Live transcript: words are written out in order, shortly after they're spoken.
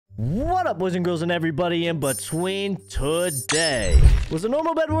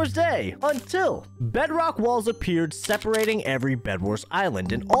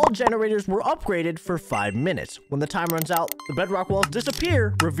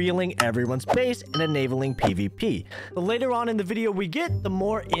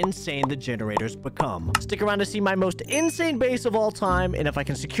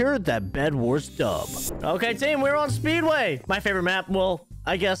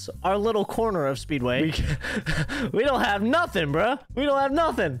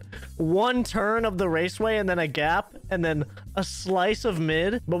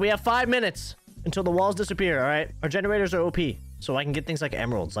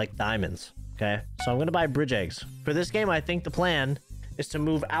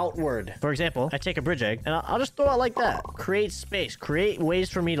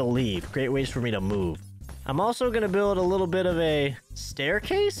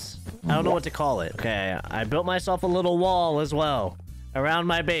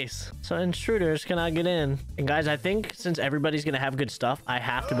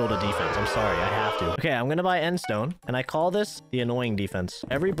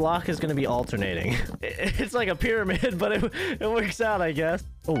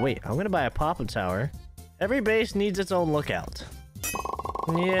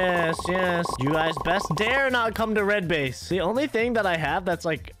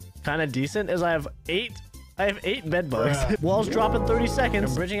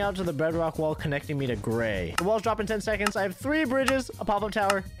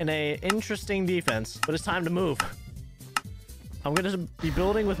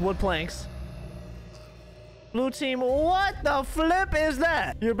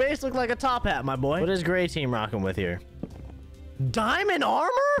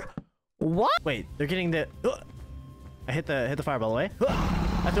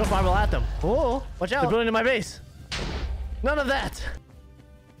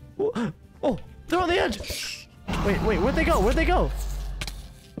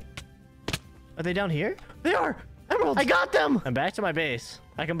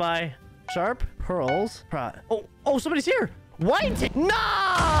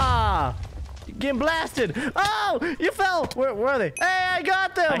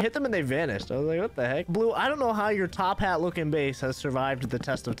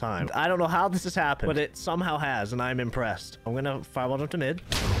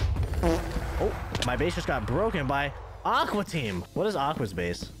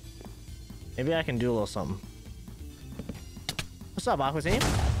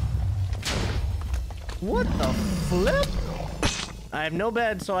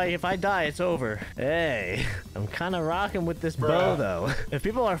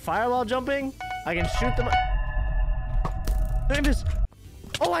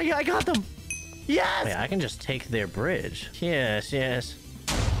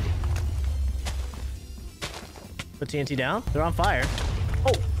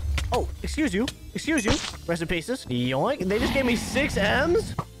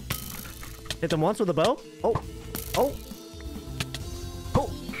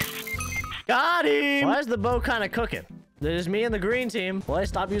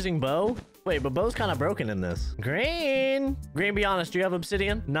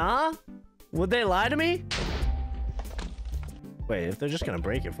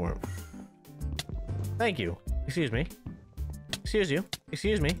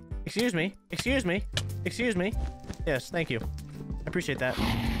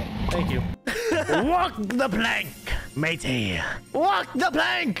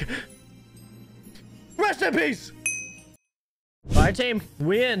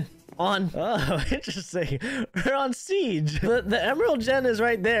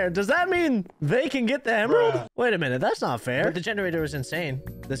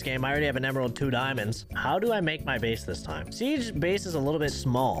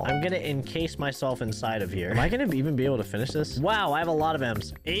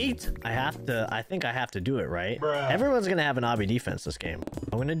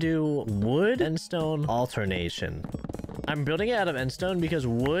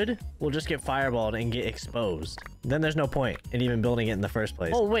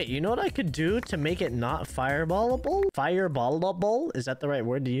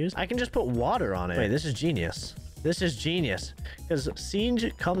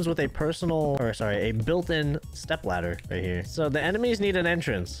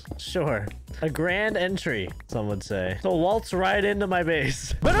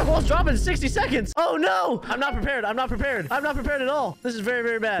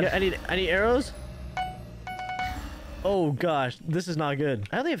Oh gosh, this is not good.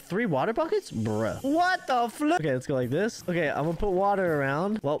 I only have 3 water buckets? Bruh. What the flip? Okay, let's go like this. Okay, I'm gonna put water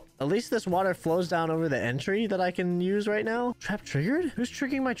around. Well, at least this water flows down over the entry that I can use right now. Trap triggered? Who's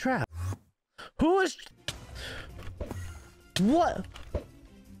triggering my trap? Who is... What?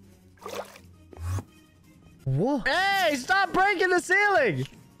 What? Hey, stop breaking the ceiling!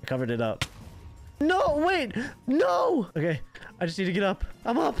 I covered it up. No, wait, no! Okay, I just need to get up.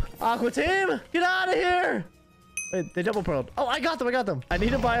 I'm up. Aqua team, get out of here! Wait, they double pearled. Oh, I got them, I got them. I need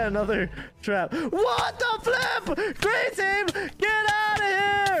to buy another trap. What the flip? Green team, get out of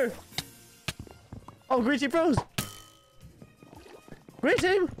here! Oh, green team froze. Green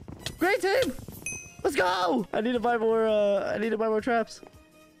team, green team, let's go! I need to buy more, traps.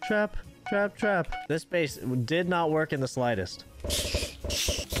 Trap. This base did not work in the slightest.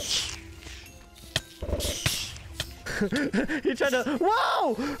 He tried to...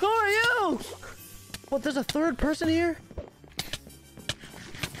 Whoa! Who are you? What, there's a 3rd person here?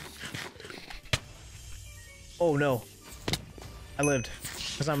 Oh no. I lived.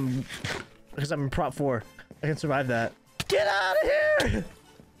 Because I'm in prop 4. I can survive that. Get out of here!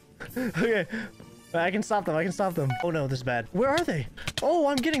 Okay. I can stop them. Oh no, this is bad. Where are they? Oh,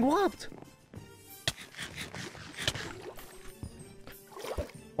 I'm getting whopped.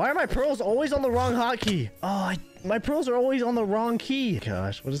 Why are my pearls always on the wrong hotkey? Oh, my pearls are always on the wrong key.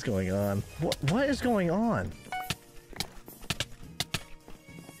 Gosh, what is going on? What is going on?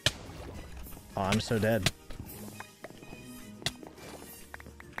 Oh, I'm so dead.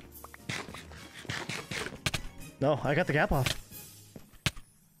 No, I got the gap off.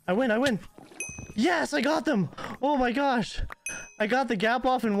 I win. Yes, I got them. Oh my gosh. I got the gap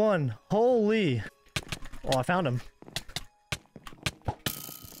off and won. Holy. Oh, I found him.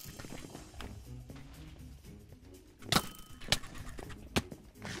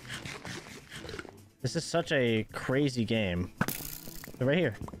 This is such a crazy game. They're right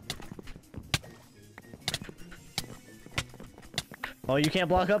here. Oh, you can't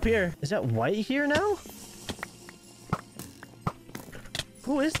block up here. Is that white here now?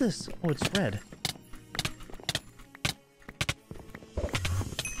 Who is this? Oh, it's red.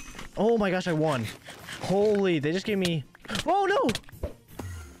 Oh my gosh, I won. Holy, they just gave me... Oh no!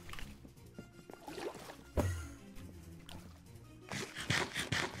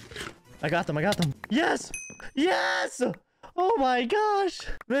 I got them. Yes! Yes! Oh my gosh!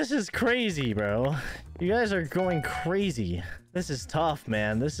 This is crazy, bro. You guys are going crazy. This is tough,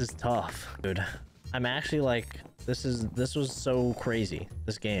 man. This is tough. Dude, I'm actually like... This was so crazy.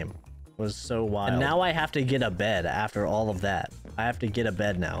 This game was so wild. And now I have to get a bed after all of that. I have to get a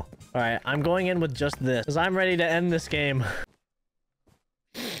bed now. All right, I'm going in with just this because I'm ready to end this game.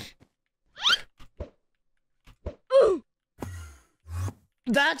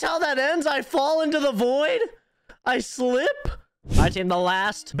 That's how that ends? I fall into the void? I slip? All right, team, the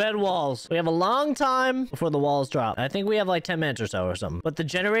last bed walls. We have a long time before the walls drop. I think we have like 10 minutes or so or something. But the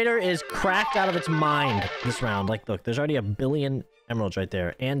generator is cracked out of its mind this round. Like, look, there's already 1 billion emeralds right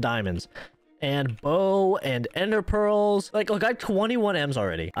there and diamonds. And bow and ender pearls. Like, look, I have 21 M's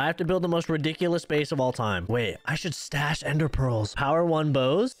already. I have to build the most ridiculous base of all time. Wait, I should stash ender pearls. Power 1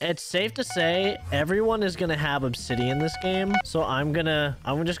 bows. It's safe to say everyone is gonna have obsidian this game. So I'm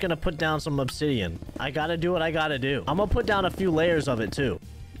just gonna put down some obsidian. I gotta do what I gotta do. I'm gonna put down a few layers of it too.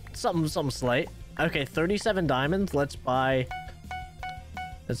 Something slight. Okay, 37 diamonds. Let's buy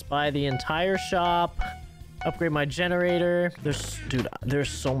the entire shop. Upgrade my generator. There's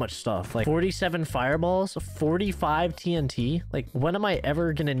so much stuff. Like 47 fireballs, 45 TNT. Like, when am I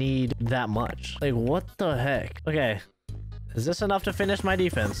ever gonna need that much? Like, what the heck? Okay. Is this enough to finish my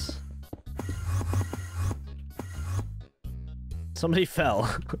defense? Somebody fell.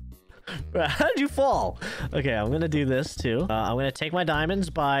 How did you fall? Okay, I'm gonna do this too. I'm gonna take my diamonds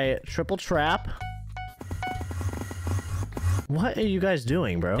by triple trap. What are you guys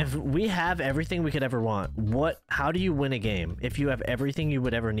doing, bro? If we have everything we could ever want, how do you win a game? If you have everything you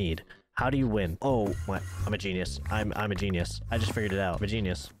would ever need, how do you win? Oh, what? I'm a genius. I'm a genius. I just figured it out. I'm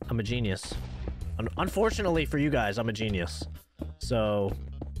a genius. Unfortunately for you guys, I'm a genius. So,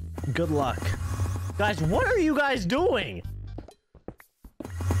 good luck. Guys, what are you guys doing?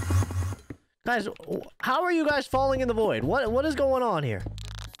 Guys, how are you guys falling in the void? What is going on here?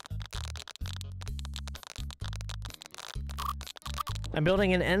 I'm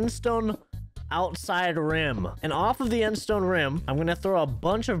building an endstone outside rim. And off of the endstone rim, I'm going to throw a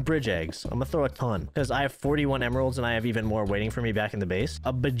bunch of bridge eggs. I'm going to throw a ton. Because I have 41 emeralds and I have even more waiting for me back in the base.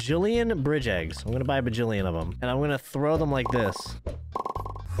 A bajillion bridge eggs. I'm going to buy a bajillion of them. And I'm going to throw them like this.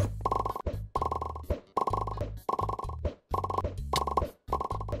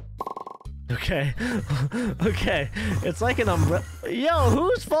 Okay. Okay. It's like an umbrella. Yo,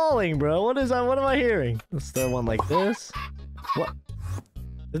 who's falling, bro? What is that? What am I hearing? Let's throw one like this. What?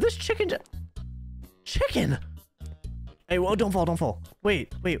 Did this chicken? Hey, whoa, don't fall, don't fall.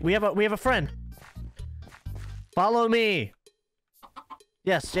 Wait, we have a friend. Follow me.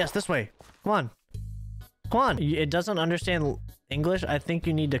 Yes, this way. Come on. Come on. It doesn't understand English. I think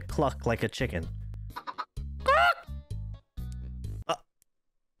you need to cluck like a chicken.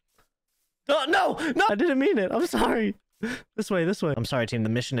 No! I didn't mean it. I'm sorry. This way. I'm sorry, team. The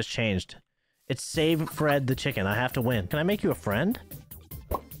mission has changed. It's save Fred the chicken. I have to win. Can I make you a friend?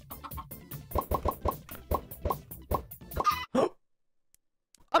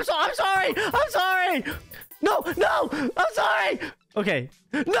 I'm sorry! No! I'm sorry! Okay.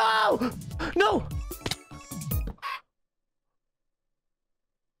 No!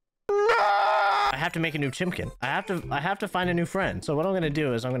 I have to make a new chimkin. I have to find a new friend. So what I'm gonna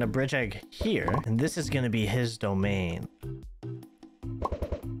do is I'm gonna bridge egg here, and this is gonna be his domain.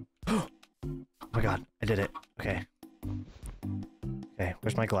 Oh my god, I did it. Okay. Okay,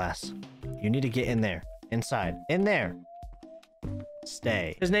 where's my glass? You need to get in there. Inside. In there.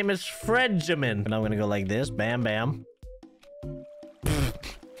 Stay. His name is Fredjamin. And I'm gonna go like this. Bam, bam.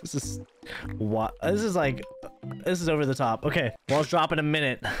 This is... what? This is like... This is over the top. Okay. Walls drop in a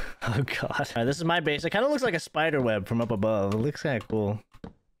minute. Oh, God. All right, this is my base. It kind of looks like a spider web from up above. It looks kind of cool.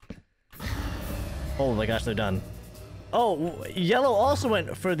 Oh, my gosh, they're done. Oh, yellow also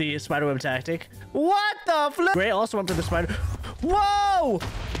went for the spiderweb tactic. What the flip? Gray also went for the spider. Whoa!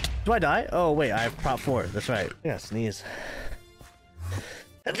 Do I die? Oh, wait, I have prop 4. That's right. I gotta sneeze.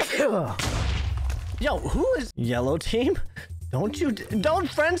 Yo, who is yellow team? Don't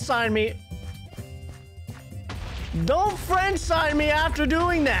friend sign me. Don't friend sign me after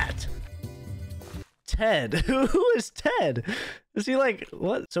doing that. Ted. Who is Ted? Is he like,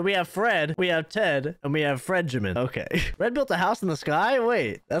 what? So we have Fred, we have Ted, and we have Fredjamin. Okay. Red built a house in the sky?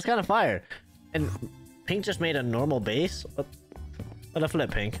 Wait, that's kind of fire. And Pink just made a normal base? What a flip,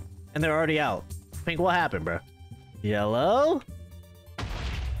 Pink. And they're already out. Pink, what happened, bro? Yellow?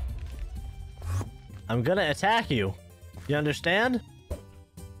 I'm gonna attack you. You understand?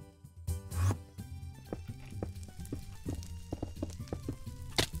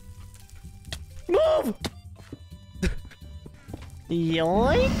 Move!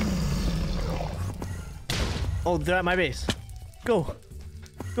 Yoink! Oh, they're at my base. Go!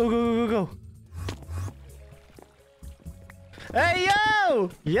 Go! Hey, yo!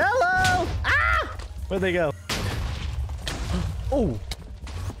 Yellow! Ah! Where'd they go? Oh!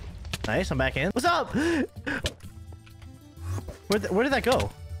 Nice, I'm back in. What's up? Where did that go?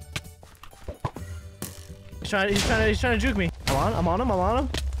 He's trying to juke me. I'm on him. Oh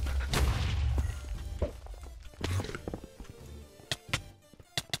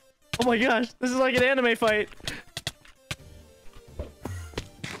my gosh, this is like an anime fight.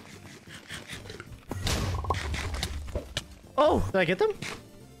 Oh, did I get them?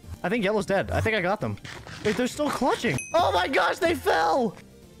 I think yellow's dead. I think I got them. Wait, they're still clutching. Oh my gosh, they fell!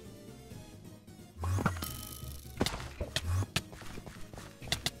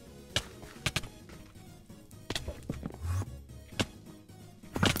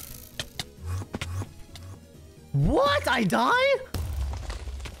 What? I die?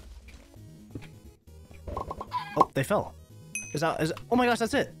 Oh, they fell. Oh my gosh,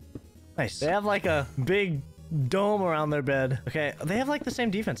 that's it. Nice. They have like a big dome around their bed. Okay, they have like the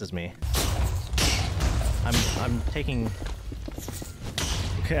same defense as me. I'm taking...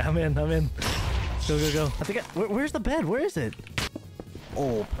 Okay, I'm in. Go. I think where's the bed? Where is it?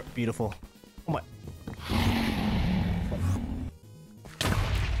 Oh, beautiful. Oh my...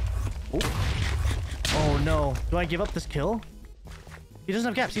 Oh no. Do I give up this kill? He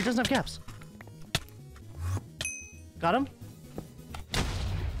doesn't have gaps. Got him?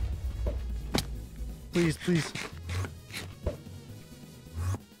 Please.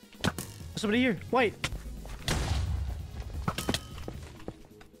 Somebody here. White.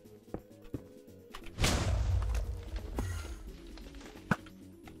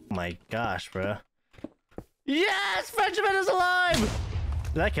 Oh my gosh, bro. Yes! Frenchman is alive!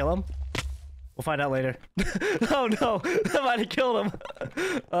 Did I kill him? We'll find out later. Oh no, that might have killed him.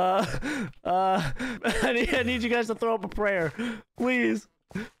 I need you guys to throw up a prayer, please,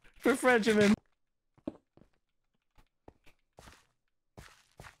 for Frenchman.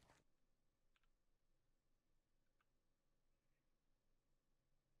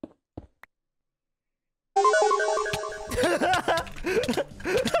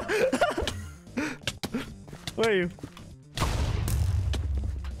 Where are you?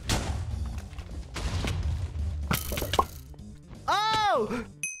 Oh!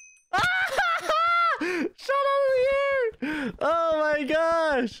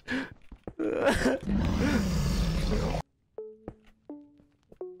 gosh!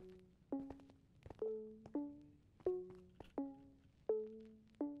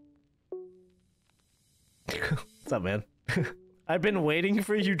 What's up, man? I've been waiting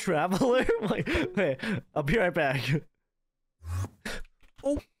for you, traveler. Wait, I'll be right back.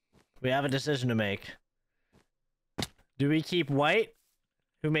 Oh, we have a decision to make. Do we keep White,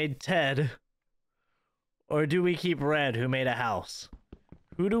 who made Ted, or do we keep Red, who made a house?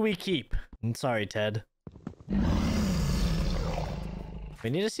 Who do we keep? I'm sorry, Ted. We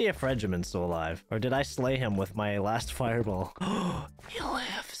need to see if Regiment's still alive. Or did I slay him with my last fireball? He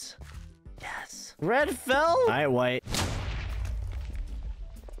lives. Yes. Red fell? Alright, White.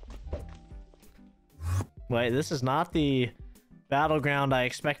 Wait, this is not the battleground I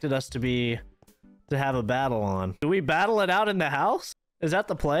expected us to have a battle on. Do we battle it out in the house? Is that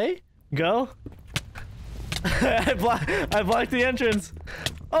the play? Go. I blocked the entrance.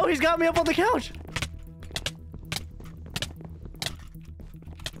 Oh, he's got me up on the couch.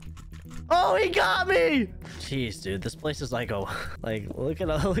 Oh, he got me. Jeez, dude, this place is like, oh, like, look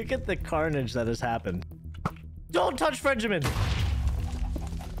at the carnage that has happened. Don't touch Regimen.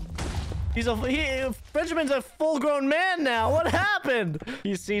 Regimen's a full-grown man now. What happened?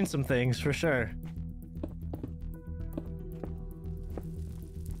 He's seen some things for sure.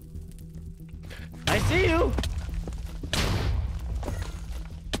 I see you.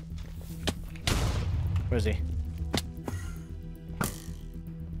 Where is he?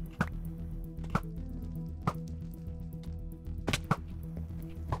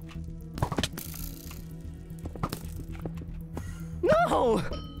 No!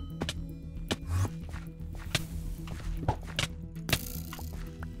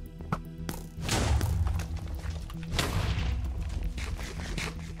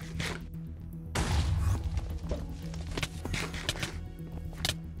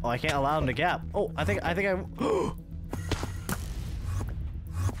 Oh, I can't allow him to gap. Oh, I think I...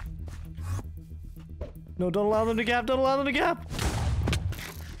 No, don't allow them to gap. Don't allow them to gap.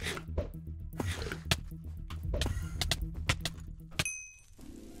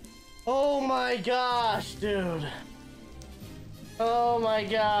 Oh my gosh, dude. Oh my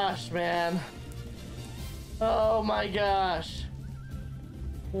gosh, man. Oh my gosh.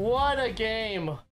 What a game.